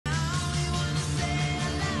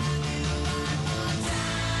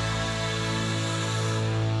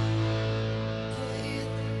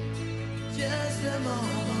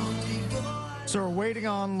So we're waiting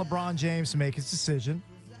on LeBron James to make his decision.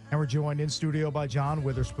 And we're joined in studio by John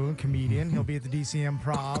Witherspoon, comedian. He'll be at the DC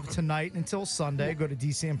Improv tonight until Sunday. Go to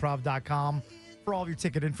dcimprov.com for all of your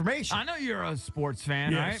ticket information. I know you're a sports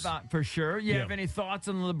fan, Yes. right? For sure. You have any thoughts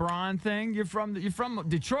on the LeBron thing? You're from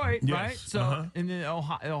Detroit, Yes. right? So in the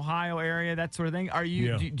Ohio area, that sort of thing. Are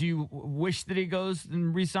you? Do you wish that he goes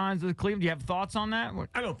and resigns with Cleveland? Do you have thoughts on that?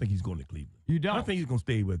 I don't think he's going to Cleveland. You don't? I think he's going to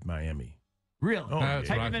stay with Miami. Really? Oh, have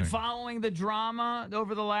you been following the drama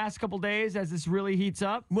over the last couple days as this really heats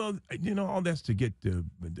up? Well, all that's to get the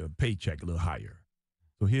paycheck a little higher.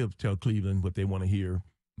 So he'll tell Cleveland what they want to hear.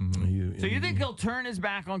 Mm-hmm. So you think he'll turn his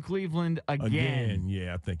back on Cleveland again? Again,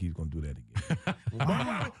 yeah, I think he's going to do that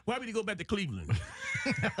again. Why would he go back to Cleveland?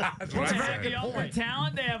 That's right. Younger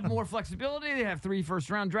talent. They have more flexibility. They have 3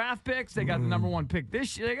 first-round draft picks. They got the number 1 pick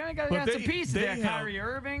this year. They got some pieces. They got Kyrie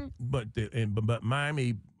Irving. But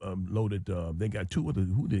Miami loaded. They got 2 of the.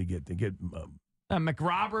 Who did they get? They get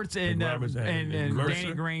McRoberts and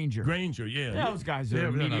Danny Granger. Granger, yeah. Those guys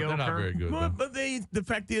are mediocre. They're not very good. But the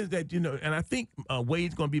fact is that and I think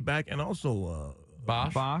Wade's going to be back, and also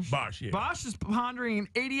Bosch, yeah. Bosch is pondering an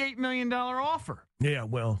 $88 million offer. Yeah,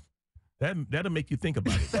 well, that'll make you think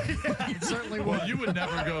about it. It certainly would. Well, you would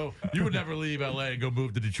never go. You would never leave LA and go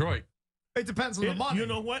move to Detroit. It depends on the money. You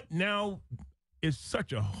know what? Now it's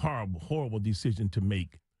such a horrible decision to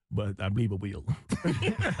make, but I believe it will.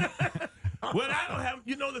 Well, I don't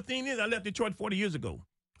have. The thing is, I left Detroit 40 years ago.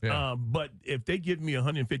 Yeah. But if they give me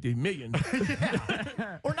 $150 million,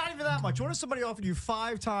 or not even that much. What if somebody offered you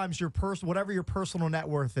 5 times your whatever your personal net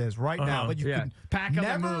worth is right now, but you could pack up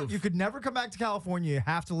and move. You could never come back to California. You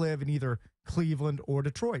have to live in either Cleveland or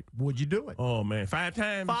Detroit. Would you do it? Oh man, 5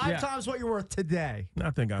 times. 5 times what you're worth today. I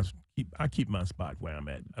think I keep my spot where I'm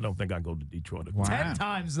at. I don't think I go to Detroit. Wow. 10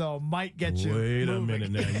 times though might get you. Wait moving. a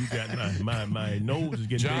minute now. You got my nose is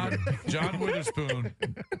getting bigger. John Witherspoon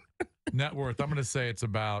net worth. I'm going to say it's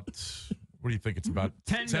about. What do you think? It's about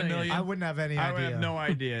 10 million. I wouldn't have any idea. I would have no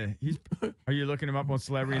idea. Are you looking him up on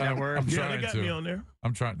Celebrity Net Worth? I'm Yeah, trying they got to. me on there.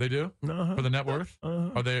 I'm trying. They do for the net worth.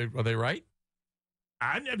 Are they right?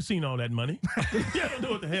 I never seen all that money. I don't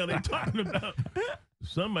know what the hell they're talking about.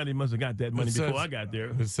 Somebody must have got that money before I got there.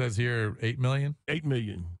 It says here 8 million. 8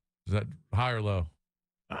 million. Is that high or low?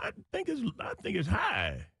 I think it's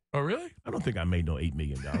high. Oh, really? I don't think I made no $8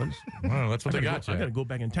 million. Well, that's what they got you. I got to go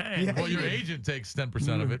back in time. Yeah. Well, your agent takes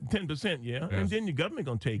 10% of it. 10%, yeah. And then the government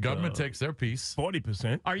going to take Government takes their piece.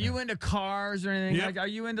 40%. Are you into cars or anything? Yep. Like, are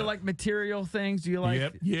you into like material things? Do you like?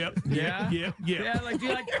 Yep. Yeah. Like, do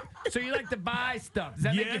you like? So you like to buy stuff? Does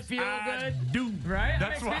that make you feel I good? do. Right?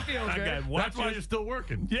 That's that makes me feel I good. got watches. That's why you're still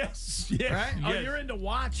working. Yes. Right? Yes. Oh, you're into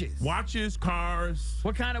watches. Watches, cars.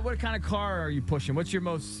 What kind of car are you pushing? What's your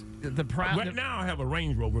most Right now I have a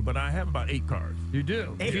Range Rover, but I have about 8 cars. You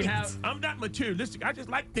do. 8. You have. I'm not materialistic. I just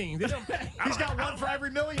like things. He's got one for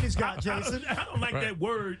every million he's got, Jason. I don't like that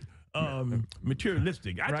word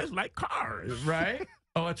materialistic. I just like cars. Right?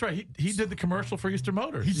 Oh, that's right. He did the commercial for Eastern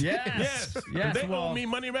Motors. Yes. Yes. They owe me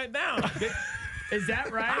money right now. Is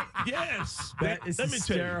that right? Yes. That is Let me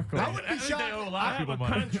tell you. hysterical. I would be shocked. They owe a lot I of have people a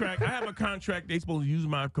money. contract. I have a contract. They supposed to use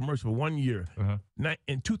my commercial for 1 year.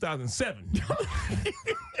 In 2007.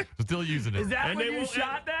 Still using it. Is that And when they you won't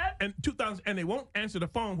shot that? And 2000, and they won't answer the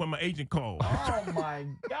phone when my agent calls. Oh my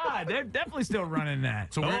God! They're definitely still running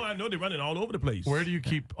that. So I know they're running all over the place. where do you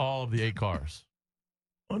keep all of the 8 cars?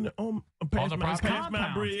 Past the my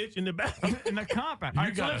compound. bridge in the back. In the compound. All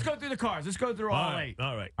right, so let's go through the cars. Let's go through all 8.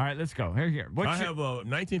 All right. All right, let's go. Here. I have a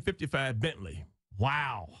 1955 Bentley.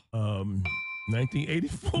 Wow.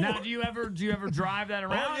 1984. Now, do you ever drive that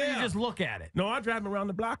around, or you just look at it? No, I drive them around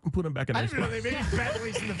the block and put them back in I their didn't know spot. they made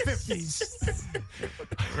Bentleys in the 50s.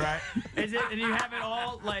 Right? Is it? And you have it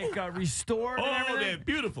all like restored and Oh, everything? they're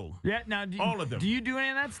beautiful. Yeah. Now, all of them. Do you do any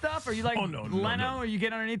of that stuff? Are you like no, Leno, or you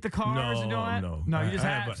get underneath the cars and do all that? No, No, you just I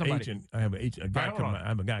have an somebody. agent. I have an agent. I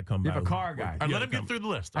have a guy come by. You have a car guy. All right, let him get through the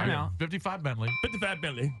list. I All right, know. 55 Bentley. 55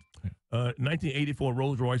 Bentley. 1984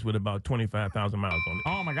 Rolls Royce with about 25,000 miles on it.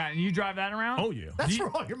 Oh my God! And you drive that around? Oh yeah. That's where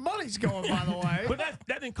all your money's going, by the way. But that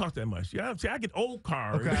didn't cost that much. Yeah, see, I get old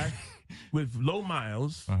cars Okay. with low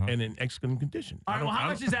miles and in excellent condition. All right. Well, how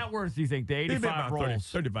much is that worth? Do you think the Maybe 85 about Rolls?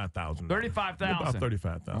 35,000. 35,000. About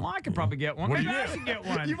 35,000. Well, I could probably get one. What do Maybe you I get? should get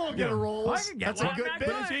one. You won't get a Rolls. I can get That's one. a good Not bid.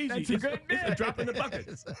 It's easy. That's a good It's a bid. drop in the bucket.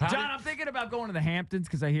 John, I'm thinking about going to the Hamptons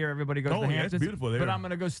because I hear everybody goes to the yeah, Hamptons. it's beautiful there. But I'm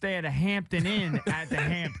going to go stay at a Hampton Inn at the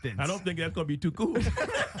Hamptons. I don't think that's going to be too cool.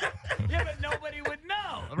 Yeah, but nobody would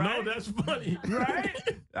know, right? No, that's funny. Right?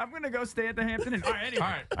 I'm going to go stay at the Hampton Inn. All right, anyway. All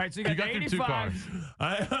right. All right, so you You got, got the through 2 cars. 85.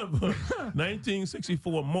 I have a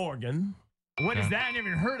 1964 Morgan. What is that? I never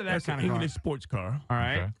even heard of that That's kind an of car. English sports car. All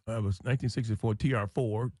right. Okay. It was 1964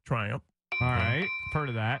 TR4 Triumph. All right. Heard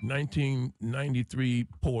of that. 1993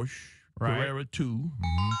 Porsche Right. Carrera 2.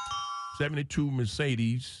 72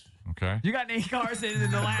 Mercedes. Okay. You got any cars in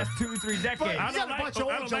the last 2 or 3 decades? I got a bunch of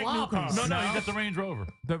old new jalopies. cars. No, you got the Range Rover.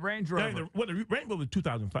 The Range Rover. The Rainbow was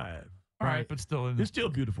 2005. All right, but still. It's still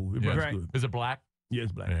beautiful. It Yeah. runs Right. good. Is it black? Yeah,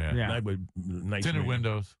 it's black. Yeah. Yeah. Black with nice Tinted rim.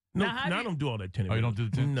 windows. No, Now, how no, do I you- don't do all that tinted. Oh, you don't do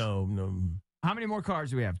the tints? No. How many more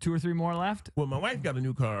cars do we have? 2 or 3 more left? Well, my wife got a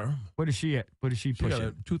new car. What is she at? What is she She got pushing?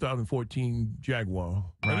 a 2014 Jaguar.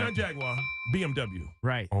 Right. Not Jaguar, BMW.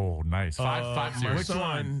 Right. Oh, nice. Five My series.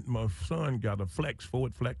 son got a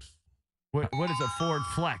Ford Flex. What is a Ford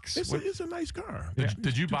Flex? It's a nice car.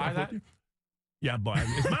 Did you buy that? 2014. Yeah, I bought it.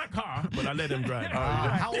 It's my car, but I let him drive it.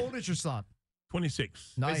 How old is your son?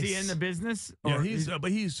 26. Nice. Is he in the business? Yeah, Or but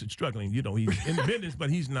he's struggling. You know, he's in the business, but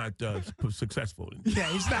he's not successful. Yeah,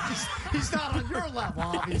 he's not on your level,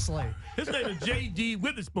 obviously. His name is J.D.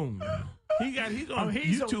 Witherspoon. He's on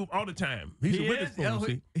he's YouTube all the time. He's he a Witherspoon. is? Oh,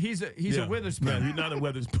 see? he's a Witherspoon. Yeah, he's not a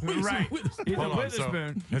Witherspoon. He's Right. a Witherspoon. He's a Hold on,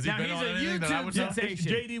 Witherspoon. so has he now been he's on a anything that I YouTube would know? It's sensation.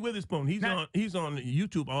 J.D. Witherspoon. He's Now- on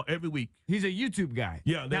YouTube every week. He's a YouTube guy.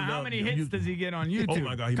 Yeah, they Now, how love many the hits YouTube. does he get on YouTube? Oh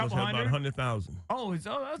my God, he must Couple have about hundred? 100,000. Oh,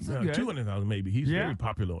 that's Yeah, good. 200,000 maybe. He's Yeah. very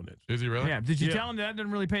popular on it. Is he really? Yeah. Did you Yeah. tell him that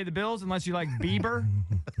doesn't really pay the bills unless you like Bieber?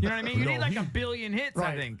 You know what I mean? You No, need like he- a billion hits, I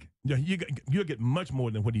Right. think. Yeah, you'll get much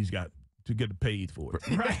more than what he's got to get paid for it.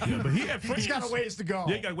 Right. Yeah, but he had friends. He's got a ways to go.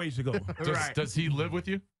 Yeah, he got ways to go. Right. Does he live with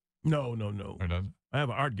you? No. Or doesn't? I have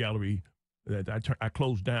an art gallery that I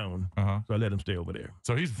closed down, so I let him stay over there.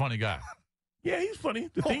 So he's a funny guy. Yeah, he's funny.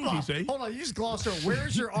 The things he say. Hold on, you just glossed over.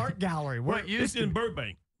 Where's your art gallery? Where, What, you It's in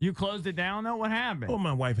Burbank. You closed it down though? What happened? Oh,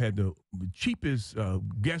 my wife had the cheapest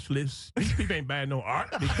guest list. These people ain't buying no art.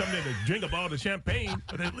 They come there to drink up all the champagne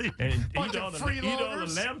and Bunch eat all of the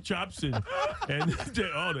freeloaders. lamb chops and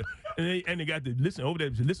all the and they got to listen over there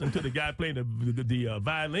to listen to the guy playing the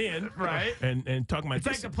violin, Right. And talking about It's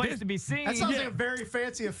like the place to be seen. that sounds like a very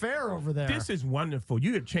fancy affair over there. This is wonderful.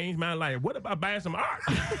 You have changed my life. What about buying some art?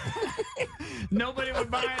 Nobody would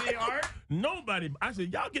buy any art. Nobody. I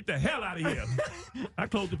said, y'all get the hell out of here. I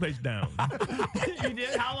closed the place down. You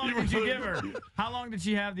did? How long did you give her? How long did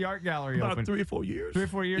she have the art gallery About open? 3 or 4 years. 3 or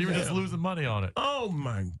 4 years. You were Yeah. just losing money on it. Oh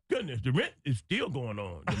my goodness, the rent is still going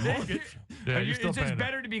on. The mortgage. Yeah, It's you're still just paying it.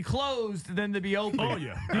 better to be closed than to be open. Oh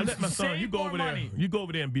yeah. I let my son. Save You go more over money. there. You go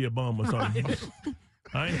over there and be a bum or something.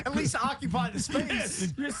 I ain't- At least occupy the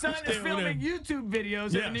space. Your son Stay is over filming there. YouTube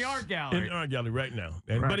videos in the Yes, art In gallery. the art gallery right now.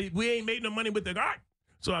 And, Right. But we ain't made no money with the art,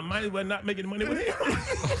 so I might as well not making money with him.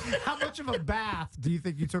 How much of a bath do you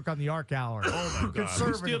think you took on the art gallery? Oh my God. We still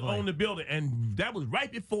Conservatively. own the building, and that was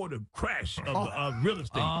right before the crash of real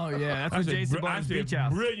estate. Oh yeah, that's I what said, Jason I bought his said, beach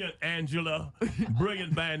house. brilliant, Angela.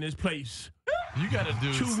 Brilliant buying this place. You got to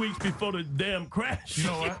do 2 weeks before the damn crash. You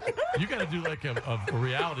know what? You got to do like a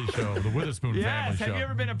reality show, the Witherspoon family Yes. show. Have you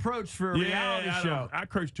ever been approached for a reality show? I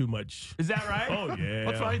curse too much. Is that right? Oh yeah.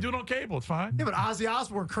 What's why you do it on cable? It's fine. Yeah, but Ozzy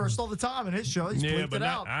Osbourne cursed all the time in his show. He's Yeah, bleeped but it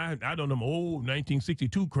out. I don't know them old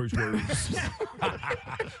 1962 curse words.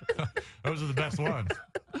 Those are the best ones.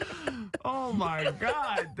 Oh my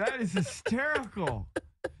God, that is hysterical.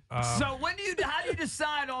 So how do you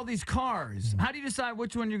decide all these cars? How do you decide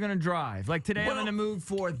which one you're going to drive? Like today, I'm Well- in the mood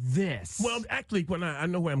for this. Well, actually, when I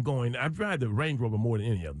know where I'm going, I drive the Range Rover more than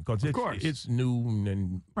any of them because course. it's new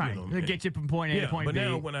and right, You know, to get you from point A to point but B.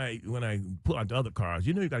 now when I pull out the other cars,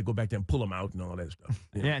 you got to go back there and pull them out and all that stuff.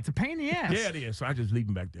 yeah, it's a pain in the ass. Yeah, it is. So I just leave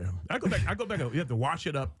them back there. I go back. You have to wash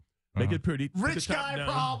it up, make it pretty. put Rich the top guy down.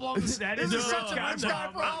 problems. That This is is a such rich a guy rich guy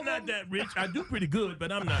I'm problem. not that rich. I do pretty good,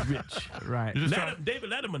 but I'm not rich. Right. You're just trying- David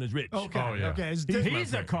Letterman is rich. Okay, Oh, yeah. okay. It's He's different.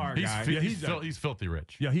 He's a car He's, guy. he's filthy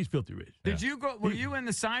rich. Yeah, he's filthy rich. Did you go? Were you in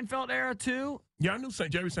the Seinfeld era too? Yeah, I knew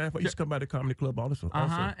Jerry Seinfeld. He used to come by the comedy club also. Uh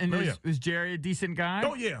huh. And oh, yeah. is Jerry a decent guy?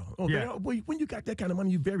 Oh yeah. Oh Yeah. Well, when you got that kind of money,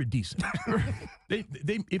 you're very decent. they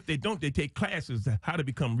if they don't, they take classes how to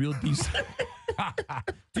become real decent.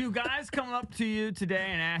 Do guys come up to you today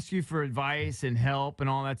and ask you for advice and help and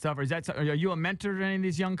all that stuff? Or are you a mentor to any of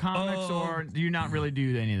these young comics, or do you not really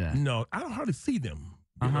do any of that? No, I don't hardly see them.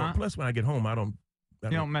 You know, Uh-huh. plus, when I get home, I don't. You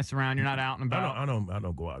don't mess around. You're not out and about. I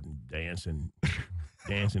don't go out and dance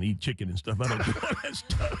and eat chicken and stuff. I don't do all that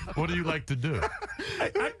stuff. What do you like to do?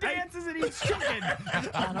 Who dances and eats chicken?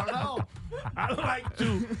 I don't know. I like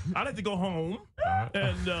to go home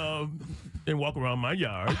and walk around my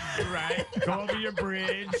yard Right. Go over your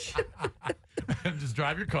bridge. And just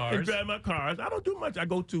drive your and cars. drive my cars. I don't do much. I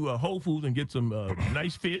go to Whole Foods and get some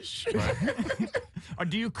nice fish. Or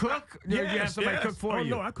do you cook? Or do you have somebody cook for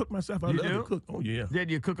you? Oh, no, I cook myself. I love to cook. Oh, yeah. Yeah,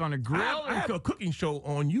 do you cook on a grill? I have a cooking show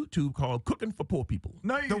on YouTube called Cooking for Poor People.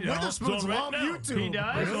 No, you don't. The Witherspoons love YouTube. He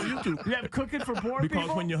does? It's on YouTube. You have cooking for poor people?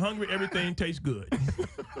 Because when you're hungry, everything tastes good.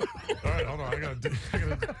 All right, hold on. I gotta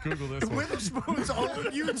Google this one. Witherspoons own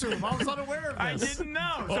YouTube. I was unaware of this. I didn't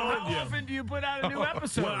know. So how often do you put out a new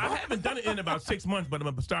episode? Well, I haven't done it in about 6 months, but I'm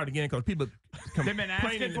going to start again because people they've been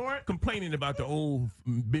asking for it? Complaining about the old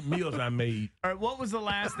meals I made. All right, what was the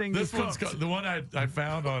last thing This you one's cooked? the one I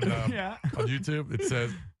found on on YouTube. It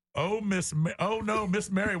says, "Oh no, Miss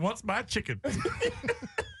Mary wants my chicken."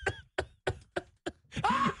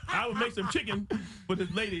 I would make some chicken for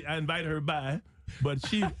this lady. I invited her by, but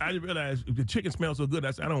I didn't realize the chicken smells so good.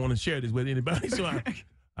 I said, I don't want to share this with anybody. So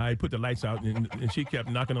I put the lights out, and she kept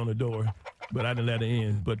knocking on the door, but I didn't let her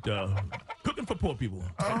in. But cooking for poor people.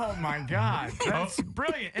 Oh, my God. That's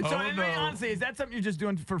brilliant. And so, honestly, is that something you're just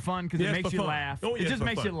doing for fun because it makes you laugh? Oh, yeah, it just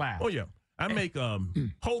makes you laugh. Oh, yeah. I make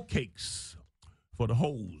hoe cakes for the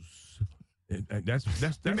hoes. That's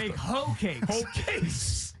you make hoe cakes. Hoe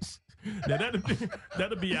cakes. Now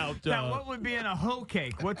that'll be out. Now, what would be in a hoe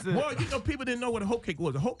cake? What's the? Well, people didn't know what a hoe cake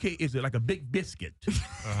was. A hoe cake is like a big biscuit.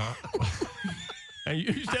 And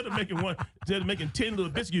instead of making 10 little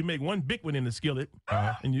biscuits, you make one big one in the skillet,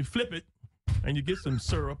 and you flip it, and you get some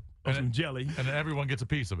syrup or some jelly, and then everyone gets a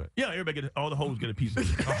piece of it. Yeah, all the hoes get a piece of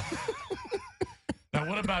it. Now,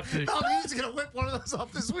 what about the? He's gonna whip one of those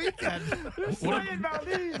up this weekend. What about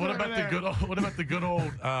the good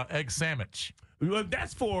old egg sandwich? Well,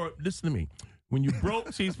 that's for, listen to me. When you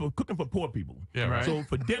broke, see, it's for cooking for poor people. Yeah, right. So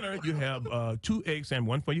for dinner, you have 2 egg sandwich,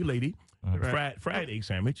 one for your lady, fried egg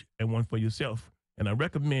sandwich, and one for yourself. And I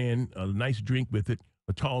recommend a nice drink with it,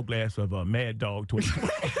 a tall glass of Mad Dog 20.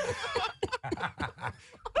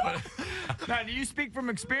 Now, do you speak from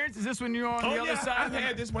experience? Is this when you were on the other side? I've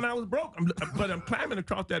had this when I was broke. But I'm climbing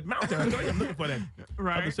across that mountain. I tell you, I'm looking for that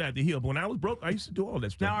other side of the hill. But when I was broke, I used to do all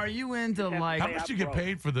that stuff. Now, are you into like? How much do you get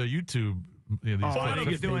paid for the YouTube? I don't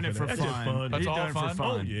he's doing it for That's fun. just fun. That's He's all doing it fun? for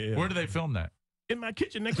fun. Oh, yeah. Where do they film that? In my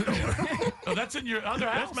kitchen next door. Oh, that's in your other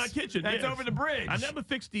house. That's my kitchen. That's over the bridge. I never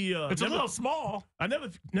fixed the. It's a little small. I never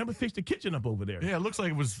fixed the kitchen up over there. Yeah, it looks like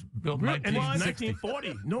it was built in And it's 1960.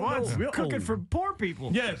 1940. No, real Cooking old. for poor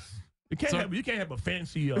people. Yes. You can't have a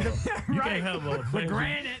fancy. You can't have a fancy,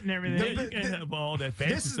 granite and everything. Yeah, you can't have all that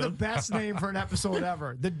fancy This is stuff. the best name for an episode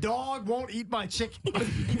ever. The dog won't eat my chicken.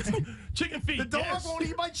 Chicken feet. The dog yes. won't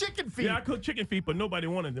eat my chicken feet. Yeah, I cooked chicken feet, but nobody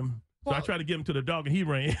wanted them. So I tried to give them to the dog, and he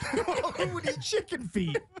ran. Who would eat chicken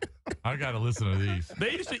feet? I got to listen to these.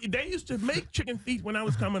 They used to make chicken feet when I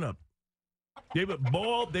was coming up. They would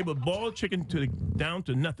boil chicken down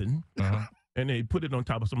to nothing, and they put it on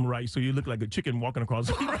top of some rice, so you look like a chicken walking across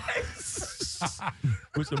some rice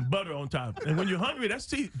with some butter on top. And when you're hungry,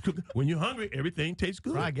 when you're hungry, everything tastes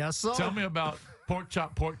good. I guess so. Tell me about pork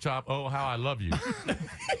chop. Oh, how I love you.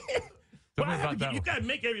 Tell me about that. You got to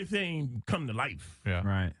make everything come to life. Yeah.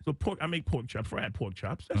 Right. So I make fried pork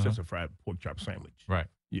chops. That's just a fried pork chop sandwich. Right.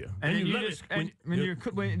 Yeah. And you you love just, it. when you're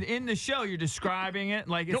in the show, you're describing it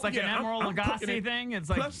like it's like an Emeril Lagasse thing. It's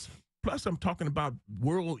like plus I'm talking about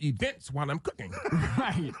world events while I'm cooking.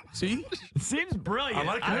 right. See? It seems brilliant. I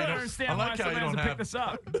like I don't understand why somebody has to pick this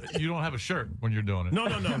up. You don't have a shirt when you're doing it. No.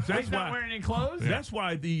 That's He's not wearing any clothes? That's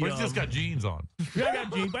why the. But he's just got jeans on. Yeah, I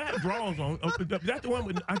got jeans, but I have drawers on. That's the one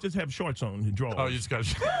with I just have shorts on and drawers. Oh, you just got.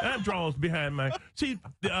 I have drawers behind my. See,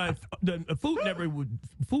 the Food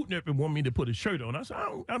Network want me to put a shirt on. I said,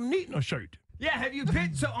 I'm needing a shirt. Yeah, have you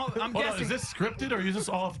picked? So I'm Hold guessing. on, is this scripted or is this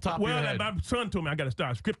all off the top of your head? Well, my son told me I got to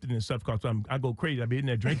start scripting and stuff because I go crazy. I be in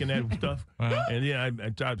there drinking that stuff, and then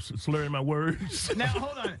I start slurring my words. Now,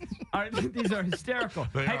 hold on. All right, these are hysterical.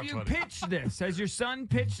 Have you funny. pitched this? Has your son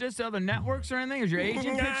pitched this to other networks or anything? Has your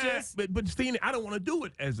agent pitched this? But Steve, I don't want to do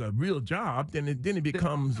it as a real job. Then it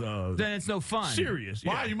becomes Then it's no fun. serious.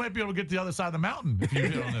 Wow, you might be able to get to the other side of the mountain if you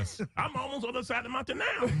hit on this. I'm almost on the other side of the mountain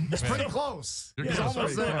now. It's pretty close. You're It's close.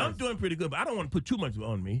 almost there. I'm doing pretty good, but I don't want to put too much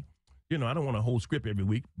on me. I don't want a whole script every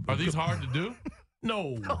week. Are these hard to do?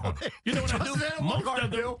 No. You know what I do? Most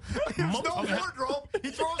of them. There's no wardrobe.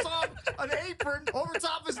 He throws on an apron over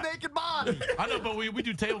top his naked body. I know, but we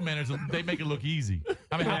do table manners and they make it look easy.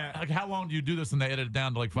 I mean, how long do you do this and they edit it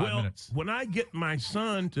down to like 5 minutes? When I get my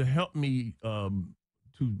son to help me to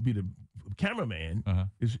be the cameraman,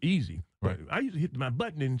 it's easy. Right. I usually hit my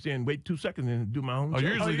button and then wait 2 seconds and do my own. Oh,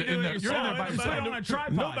 you're show. usually in there. You're in there by yourself on a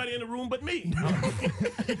tripod. Nobody in the room but me.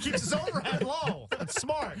 He keeps his overhead low. That's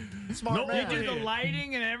smart. Smart No, You man. do the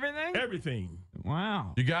lighting and everything? Everything.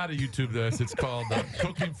 Wow. You got to YouTube this. It's called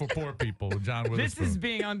Cooking for Poor People with John Witherspoon. This is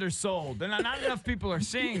being undersold, and not enough people are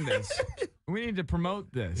seeing this. We need to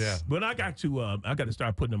promote this. Yeah. But I got to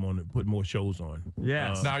start putting more shows on.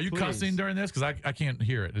 Yes. Now, are you cussing during this? Because I can't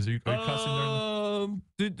hear it. Are you cussing during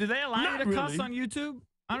this? Do they allow you to cuss on YouTube?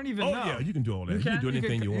 I don't even know. Oh, yeah, you can do all that. You can do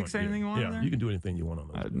anything you want. Say anything you want Yeah, you can do anything you want on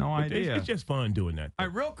those. I had no idea. It's just fun doing that. All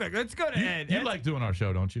right, real quick, let's go to Ed. You like doing our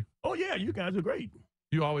show, don't you? Oh, yeah, you guys are great.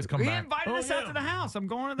 You always come back. He invited us out to the house. I'm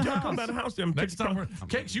going to the house. Come by the house. Next time.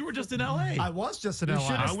 Cakes, you were just in L.A. I was just in LA.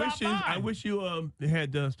 I wish you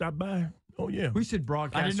had stopped by. Oh, yeah. We should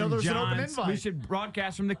broadcast I didn't know there was an open invite. We should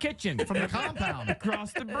broadcast from the kitchen. From the compound.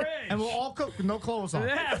 Across the bridge. And we'll all cook with no clothes on.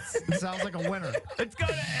 Yes. It sounds like a winner. Let's go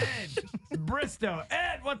to Ed. Bristow.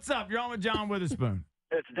 Ed, what's up? You're on with John Witherspoon.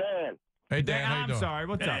 It's Dan. Hey, Dan, how you doing? I'm sorry.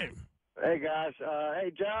 What's up? Hey, guys.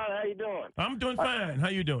 Hey, John, how you doing? I'm doing fine. How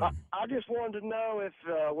you doing? I just wanted to know if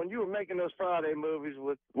when you were making those Friday movies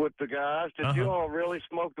with the guys, did you all really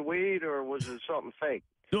smoke the weed, or was it something fake?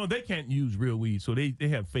 No, they can't use real weed, so they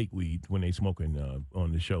have fake weed when they smoking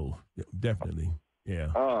on the show. Yeah, definitely, yeah.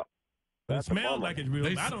 But it smells like it's real.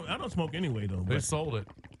 I don't smoke anyway though. They sold it.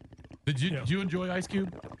 Did you enjoy Ice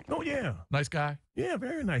Cube? Oh yeah, nice guy. Yeah,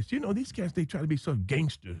 very nice. You know these cats, they try to be so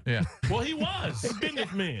gangster. Yeah. Well, he was a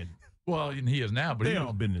businessman. Well, and he is now, but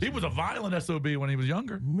he was a violent SOB when he was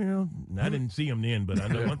younger. Well, I didn't see him then, but I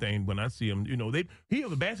know one thing. When I see him, you know, he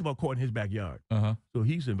has a basketball court in his backyard. So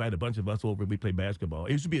he used to invite a bunch of us over. We play basketball.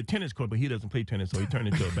 It used to be a tennis court, but he doesn't play tennis, so he turned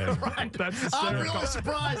into a basketball. Right. I'm really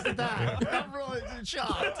surprised at that. I'm really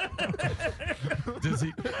shocked.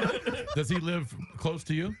 Does he live close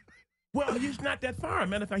to you? Well, he's not that far.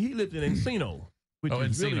 Matter of fact, he lives in Encino, which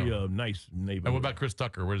is really a nice neighborhood. And what about Chris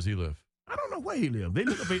Tucker? Where does he live? I don't know where he lives.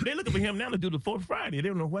 They looking for him now to do the Fourth Friday. They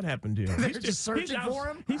don't know what happened to him. They're just searching for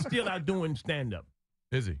him? He's still out doing stand-up.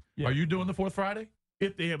 Is he? Yeah. Are you doing the Fourth Friday?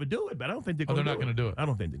 If they ever do it, but I don't think they're going to do it. They're not going to do it. I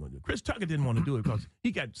don't think they're going to do it. Chris Tucker didn't want to do it because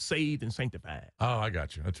he got saved and sanctified. Oh, I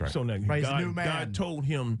got you. That's right. So now God told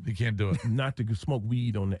him he can't do it. Not to smoke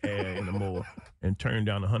weed on the air anymore and turn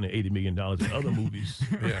down $180 million in other movies.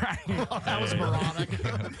 Yeah. Well, that was moronic.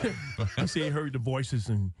 He said he heard the voices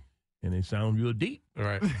and they sound real deep. All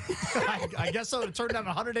right. I guess so. It turned down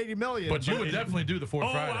 $180 million. But you would definitely do the Fourth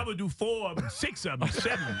Friday. I would do 4 of them, 6 of them,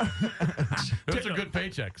 7. Those are good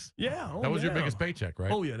paychecks. Yeah. That was your biggest paycheck,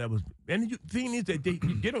 right? Oh, yeah, that was. And the thing is that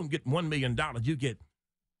they don't get $1 million. You get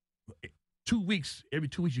 2 weeks. Every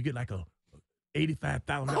 2 weeks, you get like a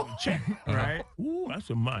 $85,000 check. Right? Ooh, that's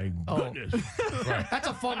my goodness. Right. That's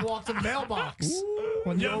a fun walk to the mailbox.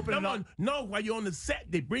 When you open it up. No, while you're on the set,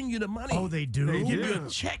 they bring you the money. Oh, they do? They give you a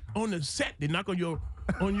check on the set. They knock on your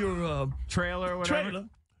trailer or whatever. Trailer.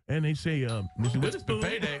 And they say, Mr. Witherspoon.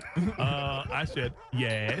 Payday. I said,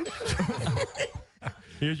 yes.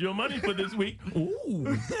 Here's your money for this week.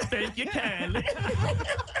 Ooh, thank you kindly.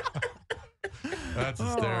 That's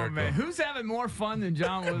hysterical. Oh, man. Who's having more fun than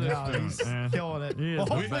John Witherspoon? No, he's killing it. Well,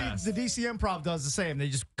 hopefully the DC Improv does the same. They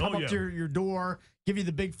just come up to your door, give you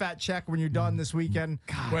the big fat check when you're done this weekend.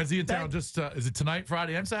 Well, is he in town is it tonight,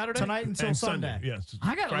 Friday, and Saturday? Tonight until Sunday. Yes.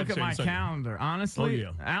 I got to look at my calendar. Honestly,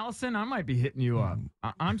 Allison, I might be hitting you up.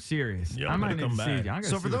 I'm serious. Yeah, I might need to see you.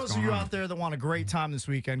 So for those of you out there that want a great time this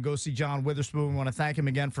weekend, go see John Witherspoon. We want to thank him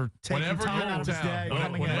again for taking time out of his day.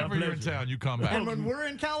 Whenever you're in town, you come back. And when we're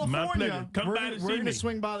in California, we're going to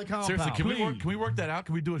swing by the compound. Seriously, can we work that out?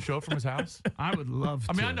 Can we do a show from his house? I would love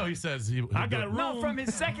to. I mean, I know he says I got a room. No, from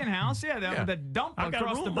his second house. Yeah, the dump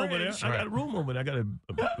across the bridge. I got a room over there. I got a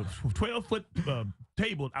 12-foot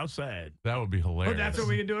table outside. That would be hilarious. Oh, that's where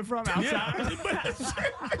we can do it from, outside?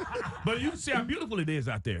 But you see how beautiful it is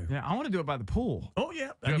out there. Yeah, I want to do it by the pool. Oh,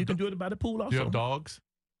 yeah. You can do it by the pool also. You have dogs?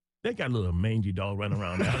 They got a little mangy dog running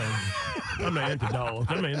around. I'm not into dogs.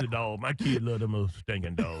 I'm not into dogs. My kids love them little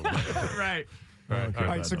stinking dogs. Right. All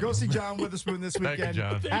right, so go see John Witherspoon this weekend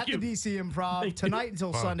at the DC Improv. Tonight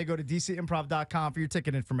until Sunday, go to dcimprov.com for your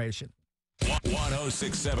ticket information.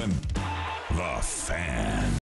 1067 The Fan.